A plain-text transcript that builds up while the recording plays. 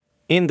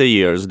In the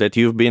years that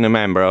you've been a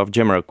member of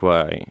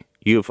Jamiroquai,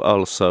 you've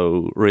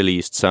also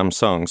released some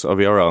songs of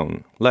your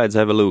own. Let's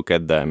have a look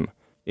at them.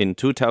 In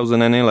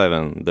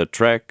 2011, the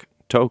track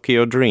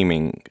Tokyo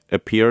Dreaming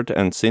appeared,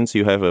 and since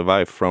you have a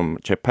wife from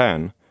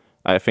Japan,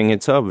 I think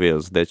it's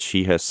obvious that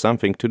she has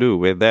something to do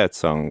with that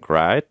song,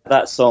 right?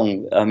 That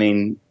song, I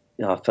mean,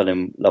 I fell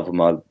in love with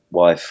my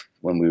wife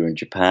when we were in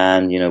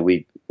Japan.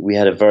 We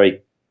had a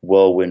very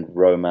whirlwind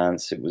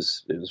romance. It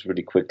was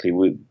really quickly.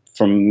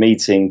 From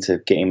meeting to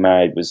getting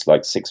married was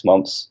like 6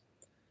 months,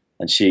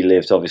 and she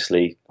lived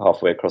obviously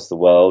halfway across the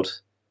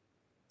world.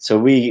 So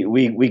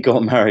we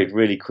got married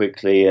really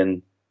quickly,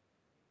 and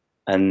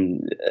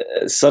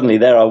suddenly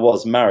there I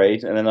was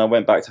married, and then I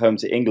went back home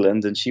to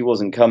England, and she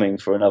wasn't coming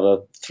for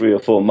another 3 or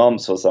 4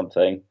 months or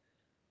something,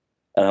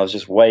 and I was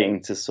just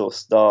waiting to sort of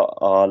start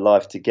our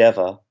life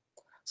together.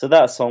 So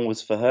that song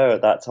was for her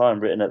at that time,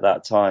 written at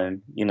that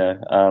time.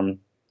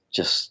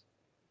 Just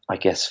I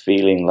guess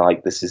feeling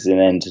like this is an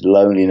end to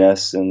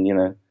loneliness, and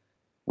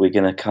we're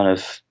gonna kind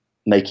of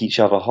make each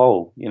other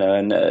whole.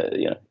 And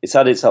it's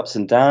had its ups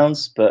and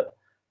downs, but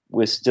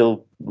we're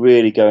still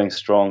really going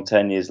strong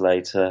 10 years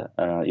later.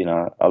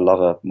 I love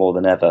her more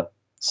than ever.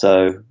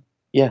 So,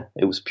 yeah,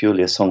 it was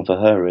purely a song for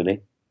her,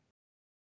 really.